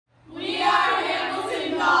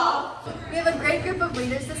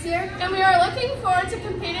this year, and we are looking forward to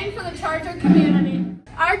competing for the Charger community.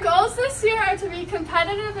 Our goals this year are to be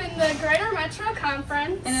competitive in the Greater Metro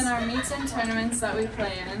Conference and in our meets and tournaments that we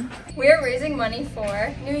play in. we are raising money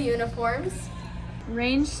for new uniforms,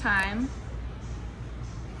 Range time,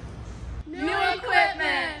 new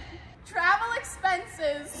equipment, travel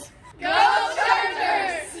expenses, go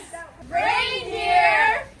Chargers,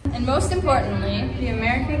 reindeer. and most importantly, the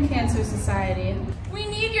American Cancer Society. We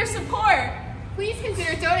need your support. Please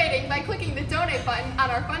consider donating by clicking the donate button on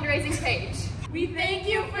our fundraising page. We thank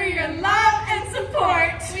you for your love and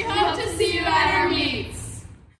support. We hope to see you at our meets.